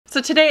So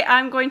today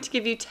I'm going to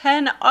give you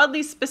 10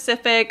 oddly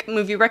specific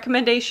movie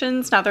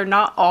recommendations. Now they're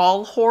not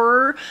all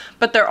horror,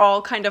 but they're all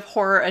kind of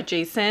horror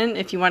adjacent.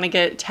 If you want to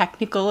get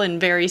technical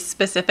and very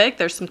specific,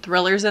 there's some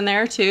thrillers in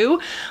there too.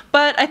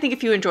 But I think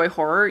if you enjoy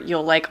horror,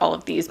 you'll like all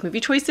of these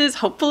movie choices,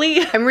 hopefully.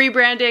 I'm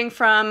rebranding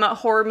from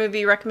horror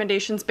movie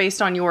recommendations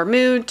based on your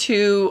mood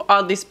to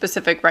oddly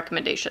specific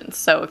recommendations.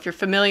 So if you're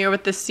familiar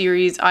with this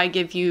series, I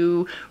give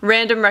you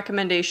random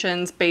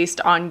recommendations based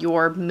on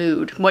your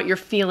mood, what you're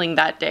feeling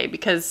that day,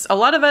 because a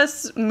lot of us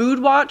mood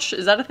watch.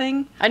 Is that a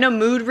thing? I know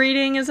mood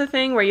reading is a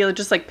thing where you'll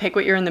just like pick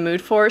what you're in the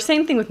mood for.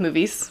 Same thing with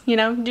movies, you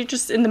know, you're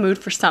just in the mood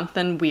for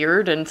something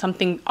weird and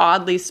something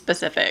oddly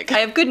specific. I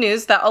have good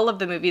news that all of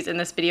the movies in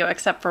this video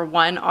except for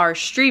one are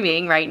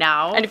streaming right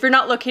now. And if you're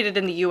not located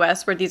in the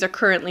US where these are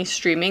currently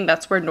streaming,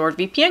 that's where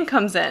NordVPN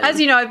comes in.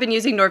 As you know, I've been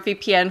using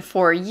NordVPN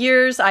for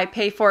years. I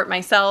pay for it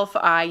myself.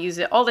 I use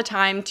it all the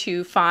time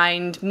to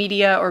find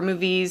media or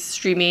movies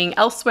streaming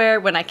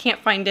elsewhere when I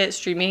can't find it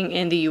streaming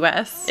in the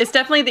US. It's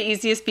definitely the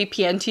easiest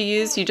VPN to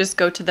use. You just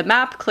go to the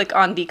map, click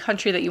on the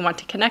country that you want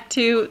to connect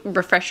to,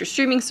 refresh your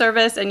streaming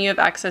service, and you have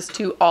access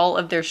to all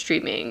of their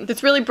streaming.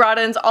 This really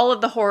broadens all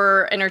of the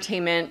horror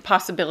entertainment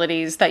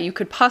possibilities that you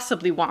could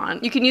possibly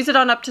want. You can use it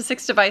on up to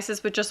 6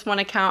 devices with just one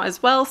account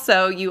as well,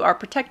 so you are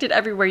protected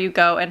everywhere you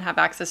go and have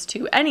access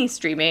to any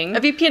streaming. A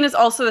VPN is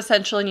also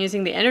essential in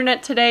using the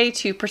internet today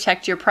to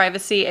protect your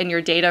privacy and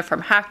your data from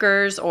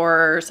hackers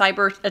or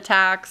cyber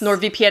attacks.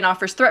 NordVPN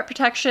offers threat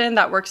protection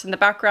that works in the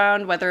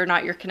background whether or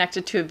not you're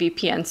connected to a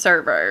VPN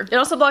server. It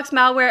also blocks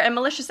malware and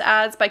malicious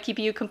ads by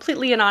keeping you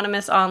completely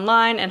anonymous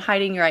online and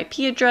hiding your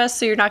IP address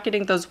so you're not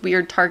getting those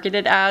weird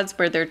targeted ads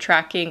where they're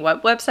tracking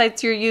what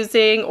websites you're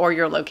using or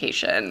your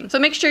location. So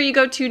make sure you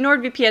go to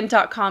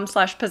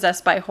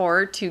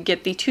nordvpn.com/possessedbyhorror to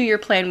get the 2-year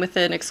plan with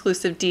an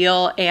exclusive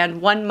deal and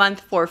 1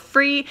 month for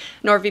free.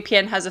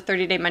 NordVPN has a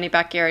 30-day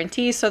money-back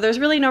guarantee, so there's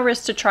really no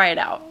risk to try it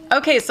out.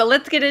 Okay, so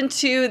let's get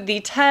into the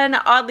 10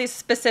 oddly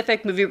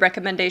specific movie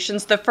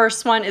recommendations. The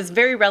first one is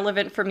very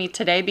relevant for me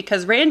today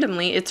because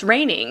randomly it's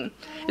raining.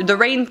 The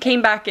rain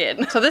came back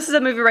in. So this is a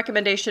movie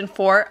recommendation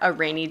for a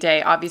rainy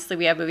day. Obviously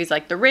we have movies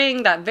like The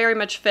Ring that very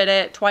much fit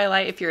it,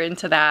 Twilight if you're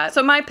into that.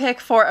 So my pick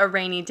for a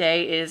rainy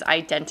day is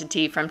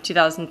Identity from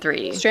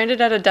 2003. Stranded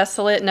at a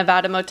desolate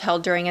Nevada motel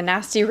during a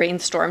nasty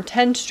rainstorm,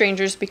 10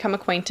 strangers become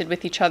acquainted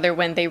with each other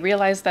when they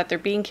realize that they're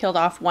being killed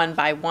off one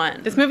by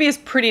one. This movie is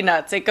pretty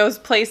nuts. It goes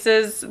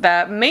places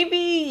that maybe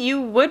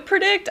you would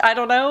predict. I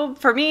don't know.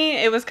 For me,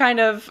 it was kind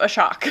of a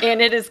shock.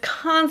 And it is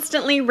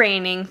constantly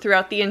raining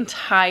throughout the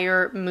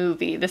entire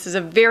movie. This is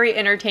a very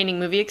entertaining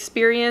movie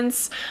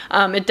experience.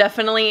 It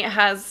definitely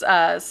has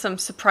some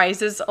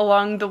surprises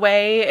along the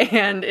way,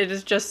 and it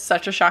is just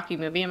such a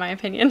shocking movie in my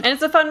opinion. And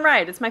it's a fun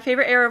ride. It's my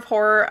favorite era of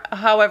horror.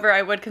 However,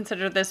 I would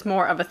consider this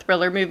more of a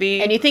thriller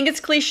movie. And you think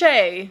it's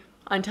cliche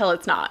until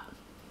it's not.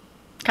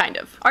 Kind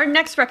of. Our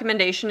next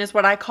recommendation is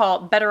what I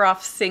call Better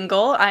Off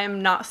Single. I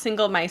am not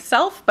single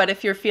myself, but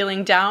if you're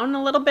feeling down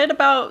a little bit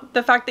about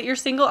the fact that you're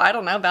single, I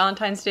don't know,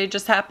 Valentine's Day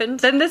just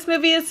happened, then this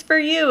movie is for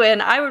you,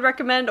 and I would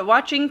recommend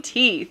watching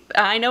Teeth.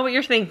 I know what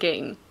you're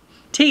thinking.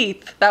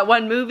 Teeth, that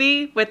one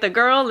movie with the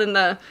girl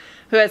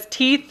who has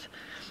teeth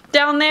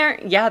down there?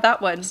 Yeah,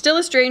 that one. Still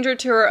a stranger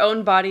to her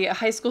own body, a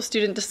high school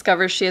student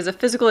discovers she has a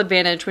physical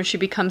advantage when she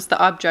becomes the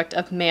object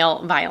of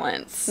male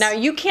violence. Now,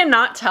 you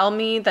cannot tell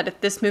me that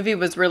if this movie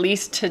was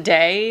released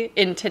today,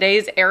 in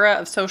today's era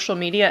of social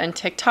media and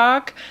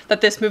TikTok,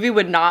 that this movie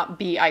would not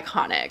be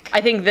iconic.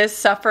 I think this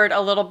suffered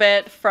a little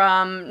bit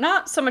from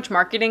not so much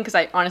marketing, because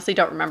I honestly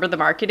don't remember the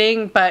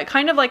marketing, but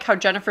kind of like how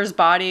Jennifer's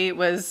Body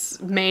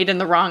was made in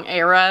the wrong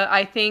era,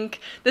 I think.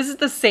 This is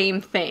the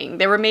same thing.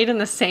 They were made in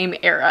the same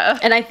era.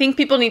 And I think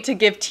people need to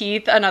give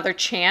Teeth another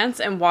chance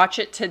and watch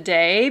it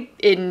today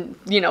in,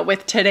 you know,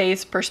 with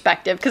today's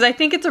perspective, because I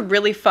think it's a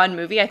really fun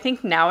movie. I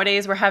think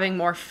nowadays we're having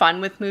more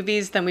fun with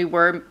movies than we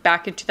were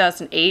back in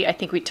 2008. I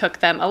think we took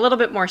them a little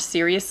bit more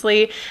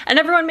seriously, and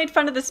everyone made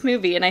fun of this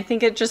movie, and I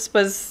think it just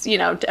was, you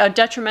know, a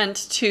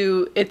detriment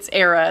to its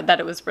era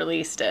that it was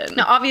released in.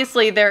 Now,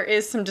 obviously there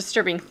is some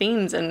disturbing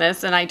themes in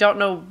this, and I don't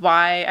know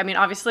why. I mean,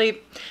 obviously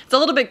it's a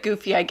little bit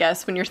goofy, I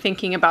guess, when you're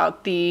thinking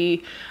about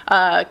the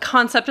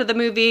concept of the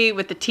movie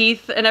with the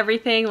teeth and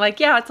everything. Like,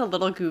 yeah, it's a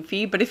little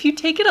goofy, but if you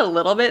take it a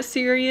little bit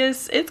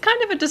serious, it's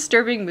kind of a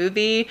disturbing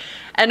movie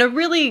and a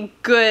really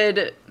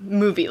good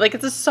movie. Like,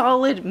 it's a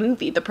solid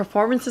movie. The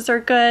performances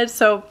are good,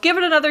 so give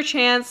it another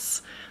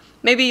chance.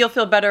 Maybe you'll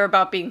feel better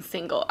about being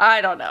single.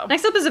 I don't know.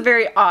 Next up is a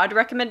very odd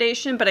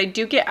recommendation, but I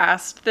do get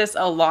asked this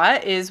a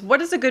lot, is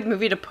what is a good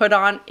movie to put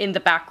on in the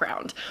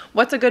background?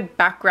 What's a good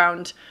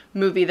background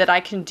movie that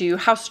I can do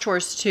house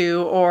chores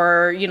to,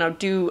 or, you know,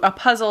 do a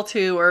puzzle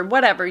to, or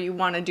whatever you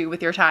want to do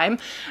with your time,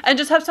 and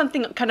just have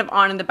something kind of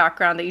on in the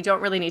background that you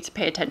don't really need to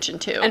pay attention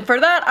to. And for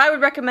that, I would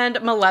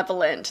recommend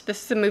Malevolent.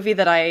 This is a movie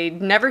that I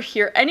never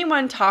hear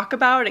anyone talk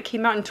about. It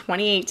came out in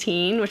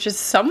 2018, which is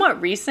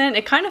somewhat recent.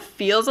 It kind of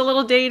feels a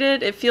little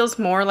dated. It feels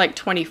more like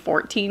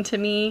 2014 to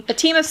me. A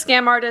team of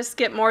scam artists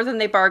get more than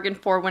they bargained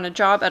for when a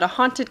job at a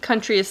haunted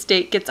country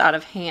estate gets out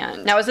of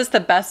hand. Now, is this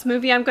the best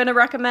movie I'm going to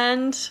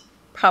recommend?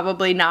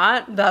 Probably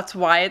not. That's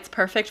why it's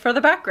perfect for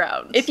the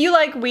background. If you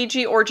like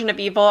Ouija Origin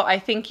of Evil, I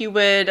think you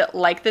would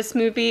like this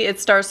movie. It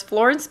stars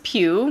Florence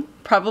Pugh,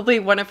 probably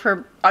one of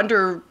her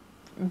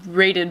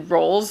underrated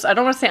roles. I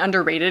don't want to say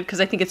underrated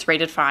because I think it's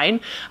rated fine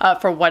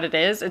for what it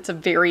is. It's a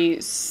very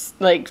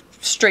like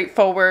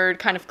straightforward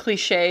kind of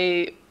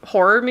cliche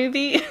horror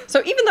movie.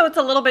 So even though it's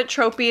a little bit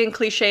tropey and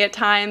cliche at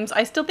times,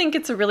 I still think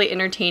it's a really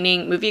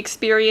entertaining movie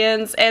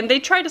experience, and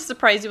they try to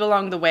surprise you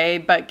along the way,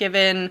 but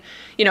given,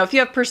 you know, if you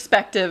have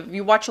perspective,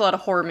 you watch a lot of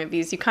horror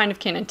movies, you kind of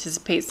can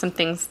anticipate some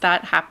things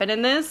that happen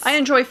in this. I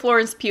enjoy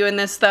Florence Pugh in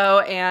this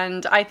though,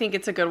 and I think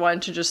it's a good one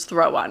to just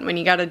throw on when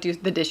you gotta do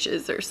the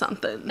dishes or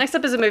something. Next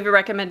up is a movie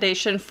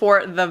recommendation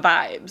for the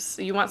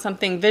vibes. You want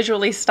something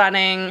visually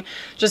stunning,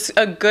 just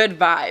a good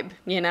vibe,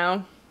 you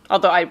know?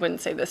 Although I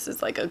wouldn't say this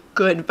is like a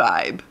good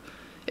vibe.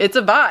 It's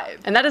a vibe.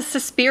 And that is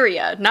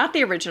Suspiria, not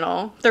the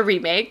original, the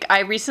remake.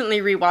 I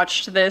recently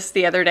rewatched this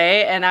the other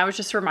day and I was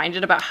just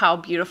reminded about how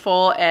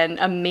beautiful and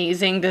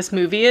amazing this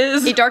movie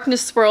is. A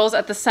darkness swirls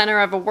at the center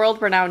of a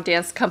world-renowned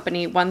dance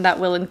company, one that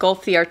will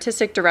engulf the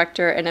artistic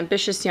director, an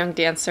ambitious young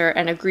dancer,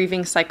 and a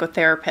grieving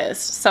psychotherapist.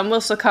 Some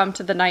will succumb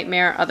to the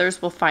nightmare,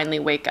 others will finally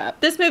wake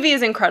up. This movie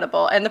is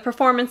incredible, and the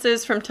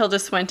performances from Tilda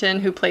Swinton,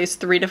 who plays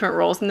 3 different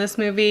roles in this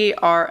movie,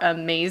 are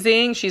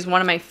amazing. She's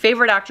one of my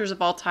favorite actors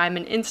of all time,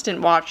 an instant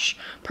watch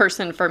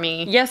person for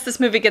me. Yes, this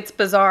movie gets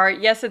bizarre.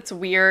 Yes, it's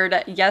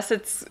weird. Yes,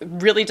 it's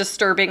really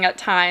disturbing at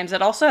times.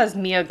 It also has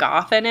Mia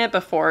Goth in it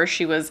before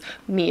she was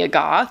Mia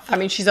Goth. I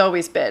mean, she's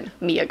always been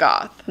Mia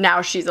Goth.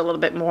 Now she's a little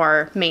bit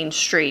more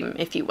mainstream,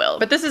 if you will.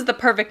 But this is the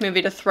perfect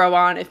movie to throw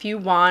on if you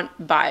want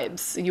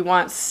vibes. You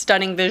want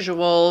stunning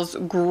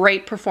visuals,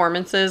 great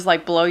performances,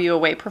 like blow you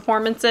away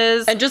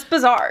performances, and just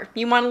bizarre.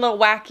 You want a little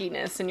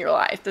wackiness in your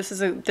life. This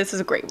is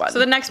a great one. So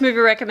the next movie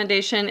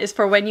recommendation is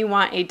for when you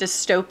want a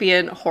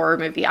dystopian horror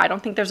movie. I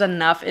don't think there's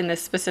enough in this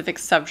specific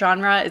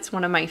subgenre. It's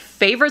one of my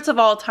favorites of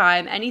all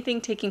time. Anything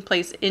taking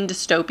place in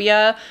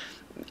dystopia,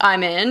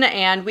 I'm in,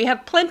 and we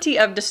have plenty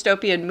of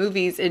dystopian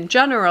movies in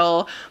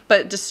general,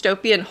 but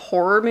dystopian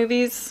horror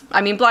movies,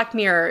 I mean, Black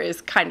Mirror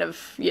is kind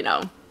of, you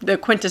know, the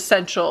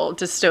quintessential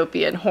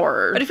dystopian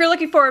horror. But if you're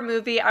looking for a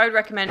movie, I would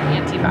recommend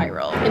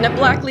Antiviral. In a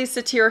blackly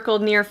satirical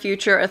near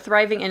future, a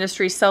thriving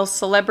industry sells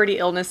celebrity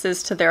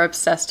illnesses to their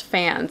obsessed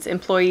fans.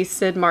 Employee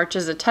Sid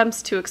March's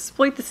attempts to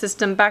exploit the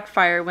system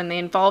backfire when they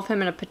involve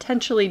him in a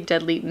potentially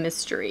deadly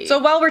mystery. So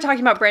while we're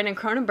talking about Brandon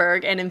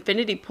Cronenberg and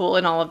Infinity Pool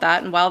and all of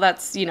that, and while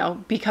that's, you know,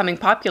 becoming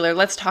popular,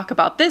 let's talk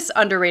about this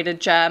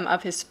underrated gem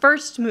of his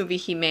first movie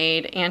he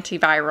made,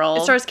 Antiviral.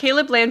 It stars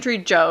Caleb Landry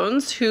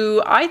Jones,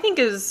 who I think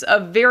is a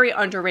very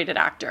underrated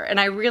actor, and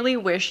I really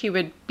wish he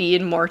would be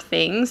in more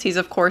things. He's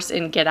of course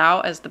in Get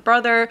Out as the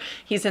brother.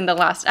 He's in The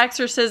Last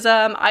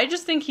Exorcism. I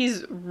just think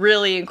he's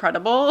really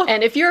incredible.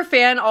 And if you're a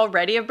fan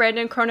already of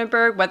Brandon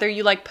Cronenberg, whether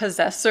you like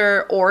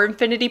Possessor or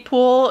Infinity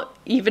Pool,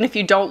 even if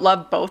you don't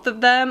love both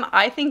of them,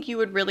 I think you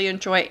would really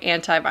enjoy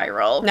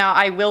Antiviral. Now,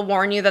 I will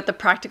warn you that the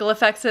practical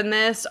effects in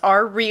this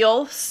are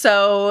real,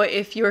 so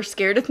if you're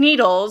scared of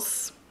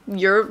needles,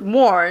 you're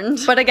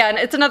warned. But again,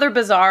 it's another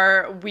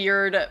bizarre,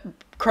 weird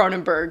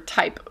Cronenberg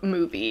type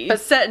movie, but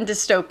set in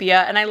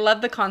dystopia, and I love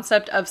the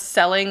concept of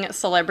selling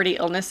celebrity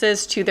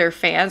illnesses to their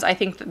fans. I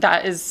think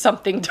that is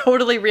something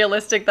totally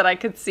realistic that I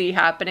could see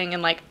happening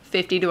in like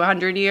 50 to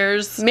 100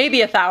 years, maybe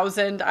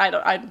 1,000. I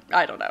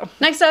don't know.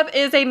 Next up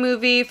is a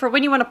movie for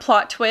when you want a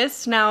plot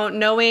twist. Now,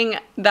 knowing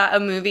that a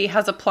movie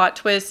has a plot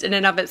twist in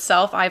and of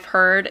itself, I've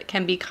heard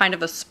can be kind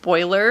of a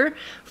spoiler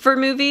for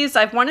movies.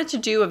 I've wanted to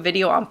do a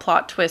video on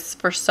plot twists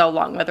for so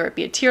long, whether it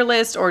be a tier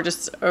list or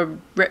just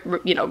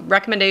you know,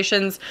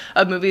 recommendations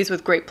of movies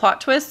with great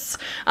plot twists.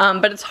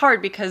 But it's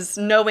hard because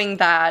knowing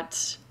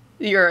that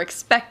you're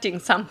expecting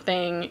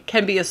something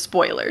can be a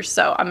spoiler.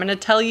 So I'm going to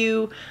tell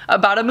you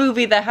about a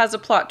movie that has a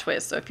plot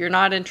twist. So if you're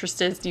not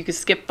interested, you can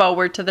skip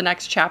forward to the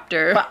next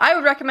chapter. But I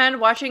would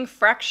recommend watching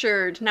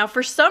Fractured. Now,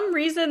 for some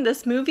reason,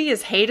 this movie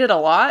is hated a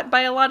lot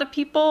by a lot of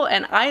people,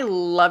 and I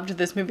loved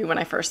this movie when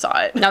I first saw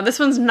it. Now, this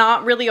one's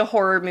not really a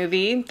horror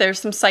movie.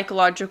 There's some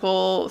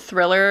psychological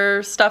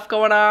thriller stuff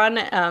going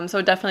on, so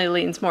it definitely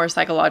leans more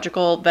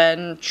psychological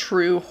than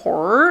true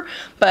horror.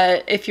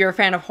 But if you're a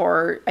fan of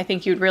horror, I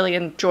think you'd really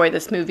enjoy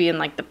this movie and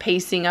like the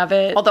pacing of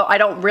it. Although I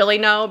don't really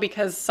know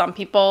because some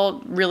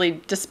people really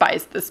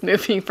despise this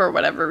movie for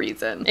whatever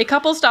reason. A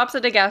couple stops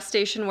at a gas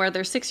station where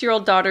their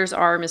 6-year-old daughter's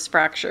arm is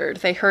fractured.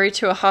 They hurry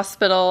to a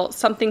hospital.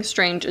 Something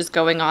strange is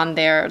going on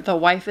there. The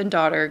wife and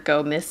daughter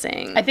go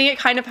missing. I think it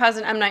kind of has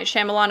an M. Night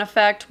Shyamalan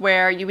effect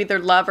where you either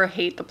love or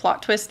hate the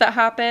plot twist that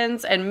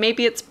happens, and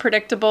maybe it's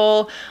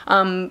predictable.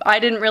 I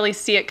didn't really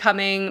see it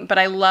coming, but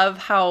I love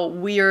how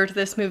weird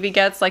this movie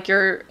gets. Like,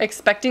 you're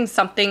expecting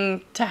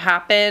something to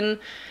happen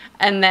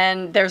and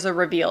then there's a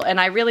reveal, and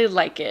I really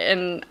like it,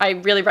 and I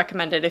really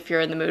recommend it if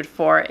you're in the mood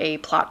for a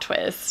plot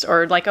twist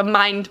or like a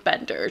mind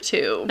bender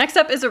too. Next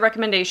up is a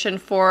recommendation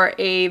for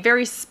a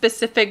very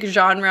specific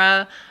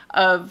genre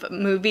of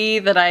movie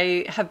that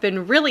I have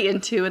been really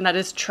into, and that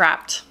is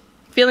Trapped.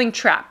 Feeling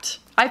trapped.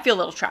 I feel a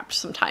little trapped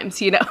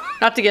sometimes, you know,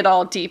 not to get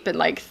all deep and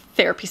like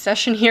therapy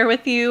session here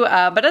with you.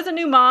 But as a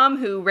new mom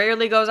who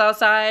rarely goes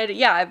outside,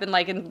 yeah, I've been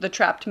liking the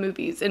trapped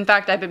movies. In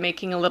fact, I've been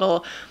making a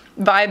little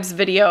vibes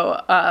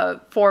video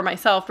for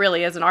myself,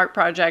 really, as an art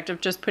project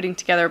of just putting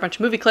together a bunch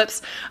of movie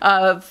clips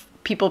of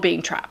people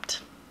being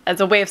trapped as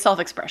a way of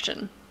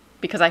self-expression,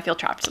 because I feel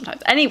trapped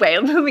sometimes. Anyway,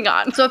 moving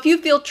on. So if you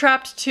feel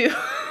trapped too,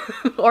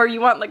 or you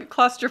want like a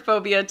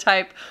claustrophobia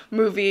type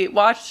movie,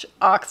 watch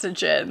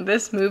Oxygen.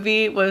 This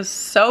movie was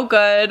so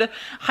good.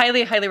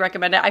 Highly, highly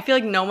recommend it. I feel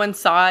like no one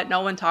saw it.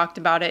 No one talked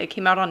about it. It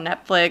came out on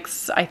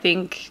Netflix, I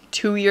think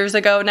 2 years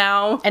ago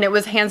now. And it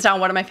was hands down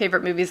one of my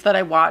favorite movies that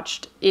I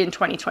watched in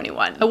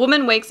 2021. A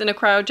woman wakes in a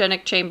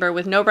cryogenic chamber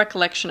with no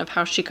recollection of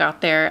how she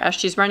got there. As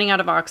she's running out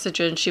of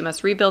oxygen, she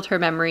must rebuild her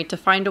memory to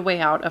find a way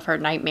out of her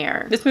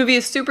nightmare. This movie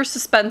is super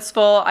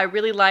suspenseful. I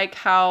really like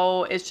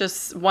how it's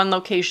just one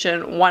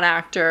location, one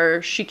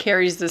actor. She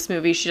carries this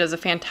movie. She does a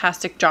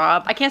fantastic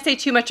job. I can't say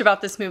too much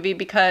about this movie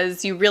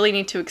because you really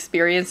need to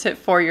experience it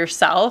for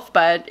yourself,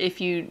 but if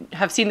you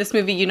have seen this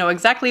movie, you know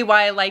exactly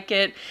why I like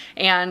it,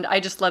 and I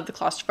just love the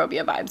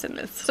claustrophobia vibes in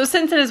this. So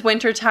since it is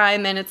winter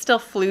time and it's still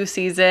flu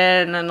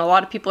season and a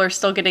lot of people are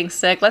still getting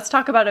sick, let's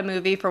talk about a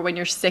movie for when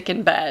you're sick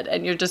in bed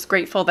and you're just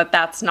grateful that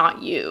that's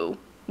not you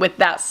with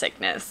that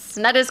sickness.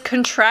 And that is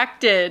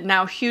Contracted.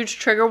 Now, huge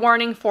trigger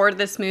warning for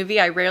this movie.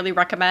 I rarely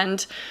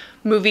recommend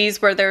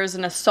movies where there's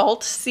an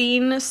assault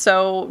scene,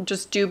 so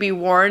just do be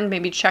warned.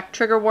 Maybe check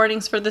trigger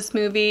warnings for this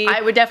movie.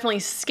 I would definitely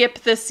skip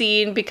the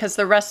scene because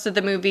the rest of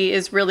the movie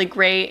is really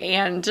great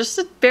and just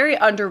a very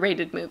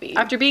underrated movie.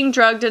 After being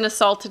drugged and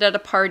assaulted at a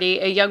party,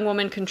 a young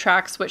woman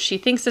contracts what she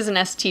thinks is an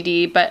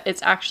STD, but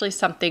it's actually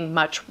something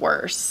much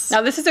worse.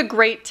 Now, this is a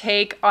great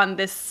take on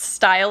this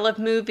style of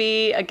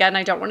movie. Again,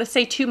 I don't want to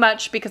say too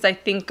much because I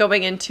think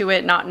going into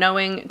it not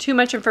knowing too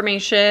much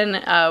information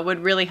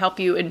would really help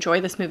you enjoy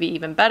this movie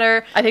even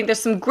better. I think there's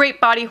some great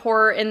body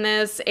horror in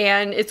this,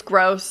 and it's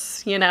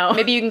gross, you know.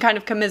 Maybe you can kind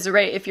of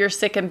commiserate if you're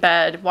sick in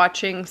bed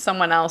watching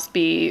someone else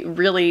be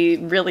really,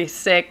 really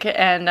sick,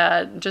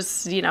 and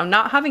just, you know,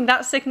 not having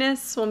that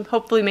sickness will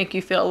hopefully make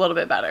you feel a little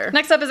bit better.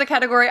 Next up is a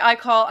category I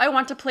call I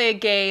want to play a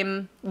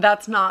game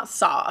that's not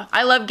Saw.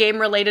 I love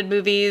game-related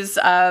movies,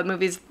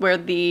 movies where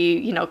the,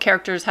 you know,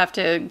 characters have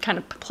to kind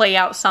of play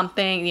out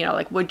something, you know,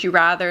 like Would You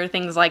Rather,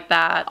 things like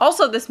that.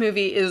 Also, this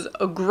movie is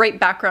a great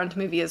background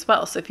movie as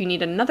well, so if you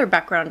need another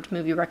background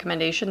movie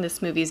recommendation,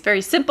 this movie is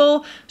very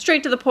simple,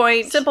 straight to the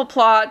point, simple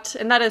plot,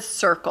 and that is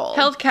Circle.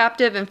 Held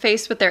captive and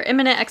faced with their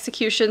imminent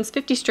executions,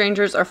 50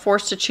 strangers are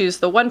forced to choose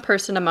the one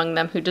person among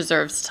them who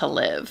deserves to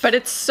live. But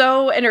it's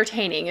so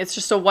entertaining. It's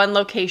just a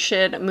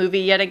one-location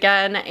movie yet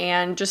again,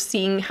 and just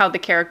seeing how the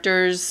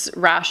characters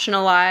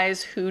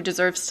rationalize who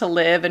deserves to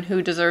live and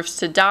who deserves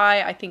to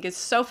die, I think is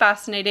so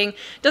fascinating.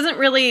 Doesn't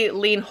really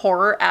lean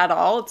horror at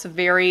all. It's a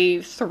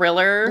very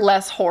thriller,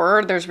 less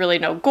horror. There's really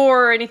no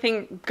gore or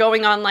anything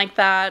going on like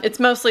that. It's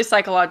mostly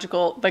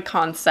psychological, the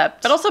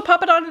concept, but also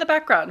pop it on in the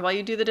background while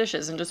you do the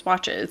dishes and just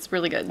watch it. It's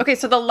really good. Okay,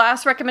 so the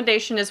last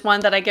recommendation is one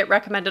that I get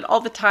recommended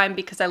all the time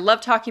because I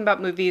love talking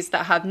about movies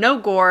that have no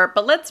gore,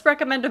 but let's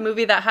recommend a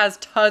movie that has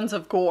tons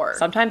of gore.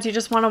 Sometimes you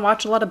just want to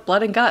watch a lot of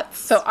blood and guts.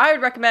 So I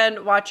would recommend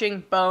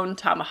watching Bone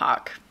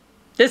Tomahawk.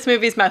 This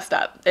movie's messed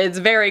up. It's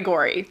very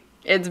gory.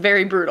 It's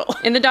very brutal.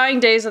 In the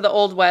dying days of the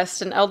Old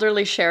West, an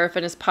elderly sheriff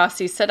and his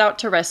posse set out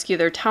to rescue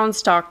their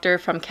town's doctor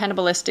from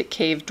cannibalistic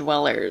cave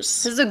dwellers.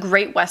 This is a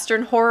great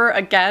Western horror,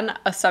 again,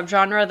 a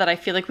subgenre that I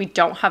feel like we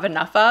don't have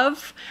enough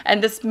of.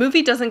 And this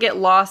movie doesn't get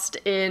lost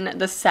in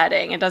the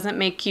setting. It doesn't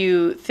make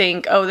you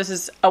think, oh, this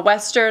is a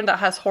Western that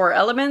has horror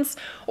elements,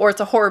 or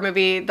it's a horror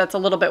movie that's a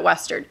little bit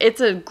Western.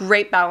 It's a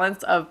great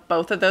balance of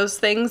both of those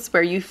things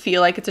where you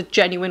feel like it's a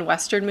genuine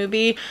Western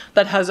movie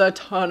that has a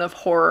ton of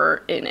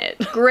horror in it.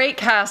 Great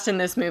cast in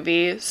this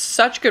movie,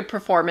 such good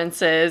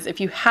performances. If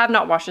you have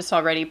not watched this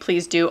already,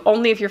 please do,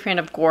 only if you're a fan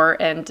of gore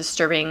and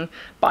disturbing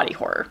body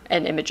horror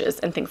and images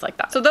and things like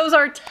that. So those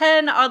are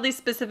 10 oddly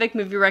specific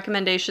movie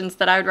recommendations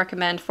that I would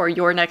recommend for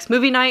your next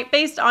movie night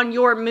based on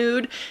your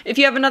mood. If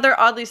you have another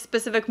oddly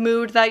specific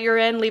mood that you're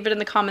in, leave it in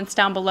the comments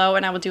down below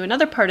and I will do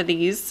another part of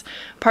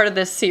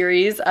this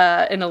series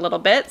in a little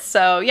bit.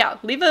 So yeah,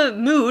 leave a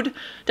mood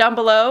down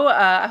below.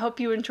 I hope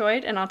you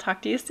enjoyed and I'll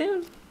talk to you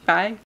soon.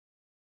 Bye.